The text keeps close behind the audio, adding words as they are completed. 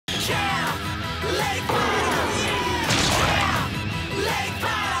Camp Lakebottom! Yeah!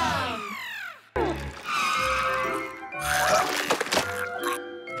 Lakebottom!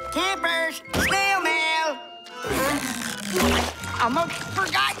 Campers, snail mail! Almost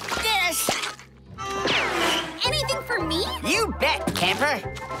forgot this! Anything for me? You bet, camper!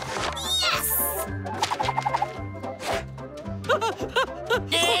 Yes!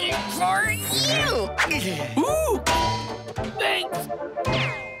 And for you! Ooh! Thanks!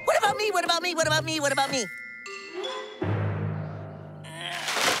 What about me? What about me? What about me? What about me?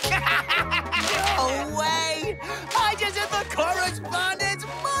 No way! I just hit the correspondence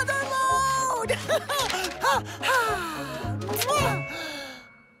mother load!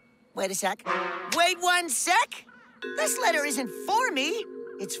 Wait a sec. Wait 1 sec! This letter isn't for me.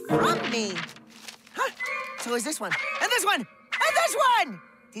 It's from me. Huh? So is this one, and this one, and this one!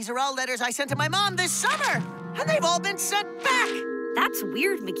 These are all letters I sent to my mom this summer, and they've all been sent back. That's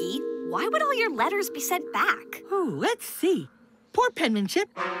weird, McGee. Why would all your letters be sent back? Oh, let's see. Poor penmanship,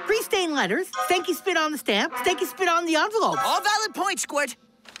 pre-stained letters, stanky spit on the stamp, stanky spit on the envelope. All valid points, Squirt.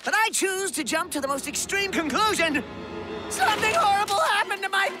 But I choose to jump to the most extreme conclusion. Something horrible happened to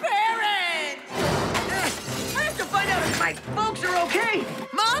my parents! I have to find out if my folks are okay.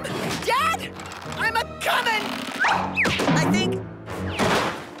 Mom? Dad? I'm a-coming! I think...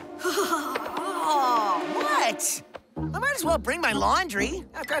 Oh, what? I might as well bring my laundry.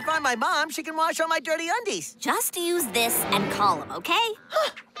 After I find my mom, she can wash all my dirty undies. Just use this and call him, okay?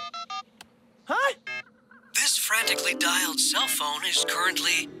 Huh? This frantically dialed cell phone is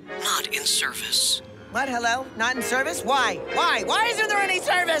currently not in service. What, hello? Not in service? Why? Why? Why isn't there any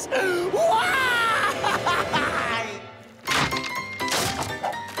service? Why?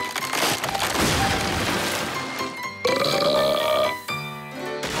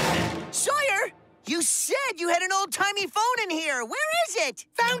 Sawyer, you said you had an old-timey phone in here. Where is it?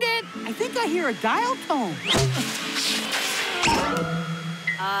 Found it. I think I hear a dial tone.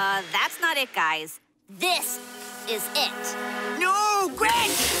 That's not it, guys. This is it. No,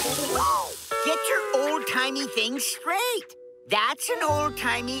 Gretchen! Get your old-timey things straight. That's an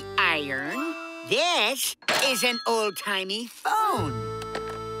old-timey iron. This is an old-timey phone.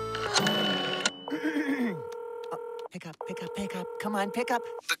 Pick up, pick up, pick up. Come on, pick up.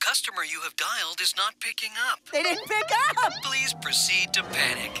 The customer you have dialed is not picking up. They didn't pick up! Please proceed to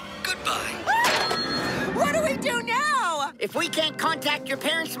panic. Goodbye. What do we do now? If we can't contact your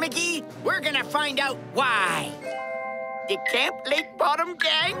parents, McGee, we're gonna find out why. The Camp Lakebottom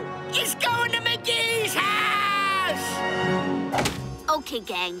gang is going to McGee's house! Okay,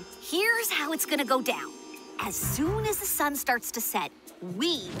 gang, here's how it's gonna go down. As soon as the sun starts to set,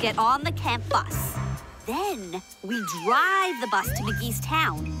 we get on the camp bus. Then we drive the bus to McGee's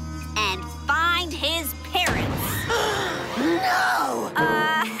town and find his parents. No!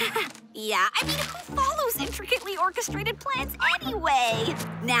 Yeah, I mean, who follows intricately orchestrated plans anyway?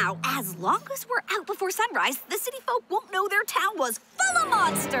 Now, as long as we're out before sunrise, the city folk won't know their town was full of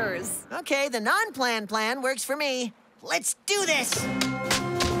monsters. Okay, the non-planned plan works for me. Let's do this!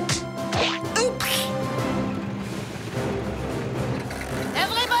 Oops!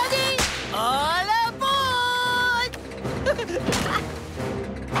 Everybody, all aboard!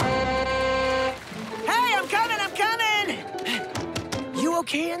 Hey, I'm coming, I'm coming! You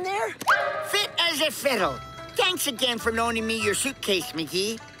okay in there? Fit as a fiddle. Thanks again for loaning me your suitcase,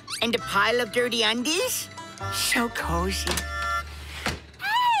 McGee. And a pile of dirty undies? So cozy.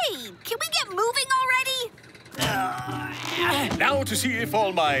 Hey, can we get moving already? Now to see if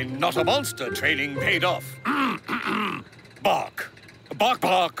all my not a monster training paid off. Bark. Bark,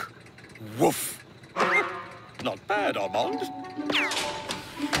 bark. Woof. Not bad, Armand.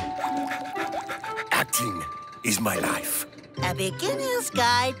 Acting is my life. A beginner's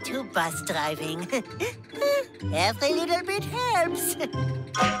guide to bus driving. Every little bit helps. See?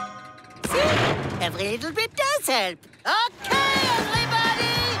 Every little bit does help. Okay,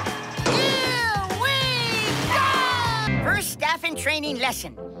 everybody! Here we go! First staff and training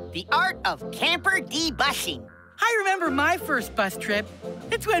lesson. The art of camper de-busing. I remember my first bus trip.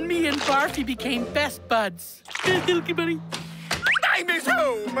 It's when me and Barfy became best buds. Little buddy. I miss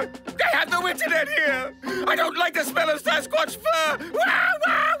home. They have no internet here. I don't like the smell of Sasquatch fur. Wah,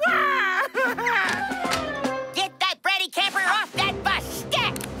 wah, wah. Get that bratty camper off that bus,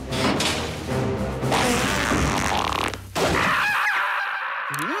 stat!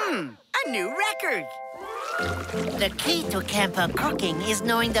 A new record. The key to camper cooking is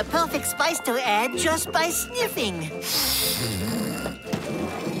knowing the perfect spice to add just by sniffing.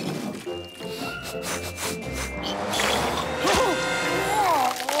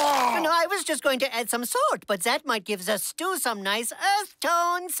 I was just going to add some salt, but that might give the stew some nice earth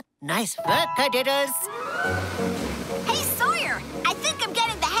tones. Nice work, Cadiddles. Hey, Sawyer! I think I'm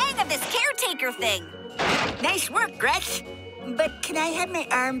getting the hang of this caretaker thing. Nice work, Gretch. But can I have my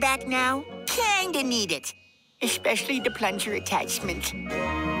arm back now? Kinda need it. Especially the plunger attachment.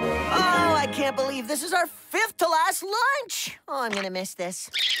 Oh, I can't believe this is our 5th to last lunch. Oh, I'm gonna miss this.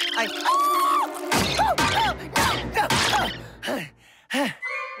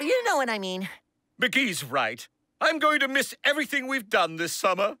 You know what I mean. McGee's right. I'm going to miss everything we've done this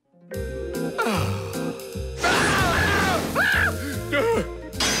summer.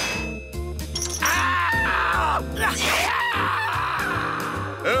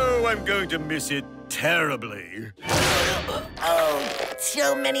 Oh, I'm going to miss it terribly. Oh,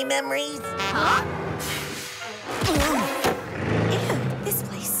 so many memories. Huh? Ew, this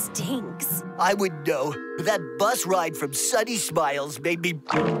place stinks. I would know. That bus ride from Sunny Smiles made me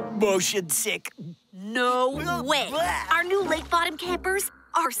motion sick. No way. Our new Lake Bottom campers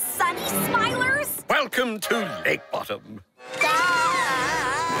are Sunny Smilers? Welcome to Lake Bottom.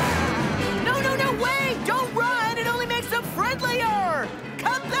 No, no, no, wait! Don't run! It only makes them friendlier!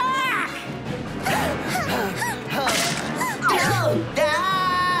 Come back! Help! Help!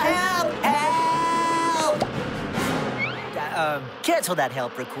 Cancel that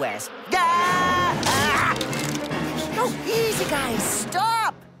help request. Oh, easy, guys.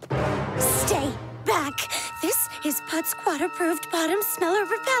 Stop! Stay back. This is Buttsquat-approved bottom smeller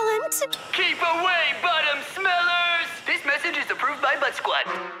repellent. Keep away, bottom smellers! This message is approved by Buttsquat.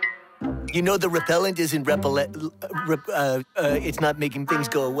 You know the repellent isn't it's not making things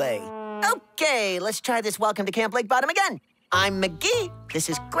go away. Okay, let's try this Welcome to Camp Lake Bottom again. I'm McGee, this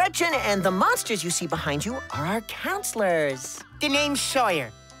is Gretchen, and the monsters you see behind you are our counselors. The name's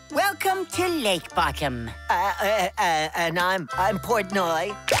Sawyer. Welcome to Lake Bottom. And I'm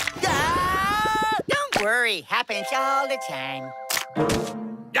Portnoy. Don't worry, happens all the time.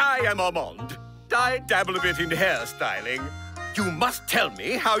 I am Armand. I dabble a bit in hairstyling. You must tell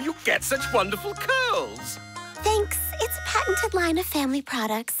me how you get such wonderful curls. Thanks. It's a patented line of family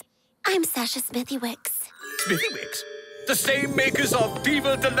products. I'm Sasha Smithywicks. Smithywicks? The same makers of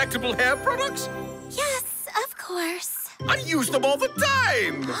Diva Delectable Hair products? Yes, of course. I use them all the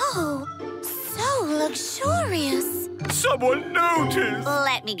time. Oh, so luxurious. Someone noticed.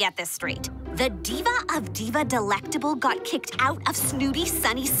 Let me get this straight. The Diva of Diva Delectable got kicked out of Snooty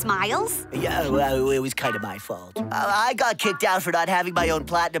Sunny Smiles? Yeah, well, it was kind of my fault. I got kicked out for not having my own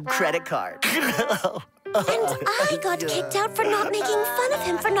platinum credit card. And I got kicked out for not making fun of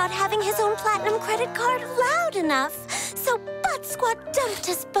him for not having his own platinum credit card loud enough. So Buttsquat dumped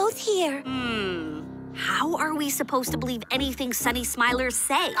us both here. How are we supposed to believe anything Sunny Smilers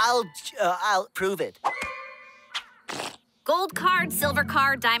say? I'll prove it. Gold card, silver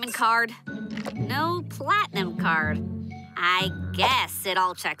card, diamond card. No platinum card. I guess it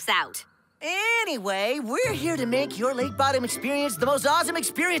all checks out. Anyway, we're here to make your Lake Bottom experience the most awesome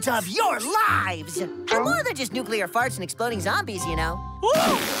experience of your lives. We're more than just nuclear farts and exploding zombies, you know.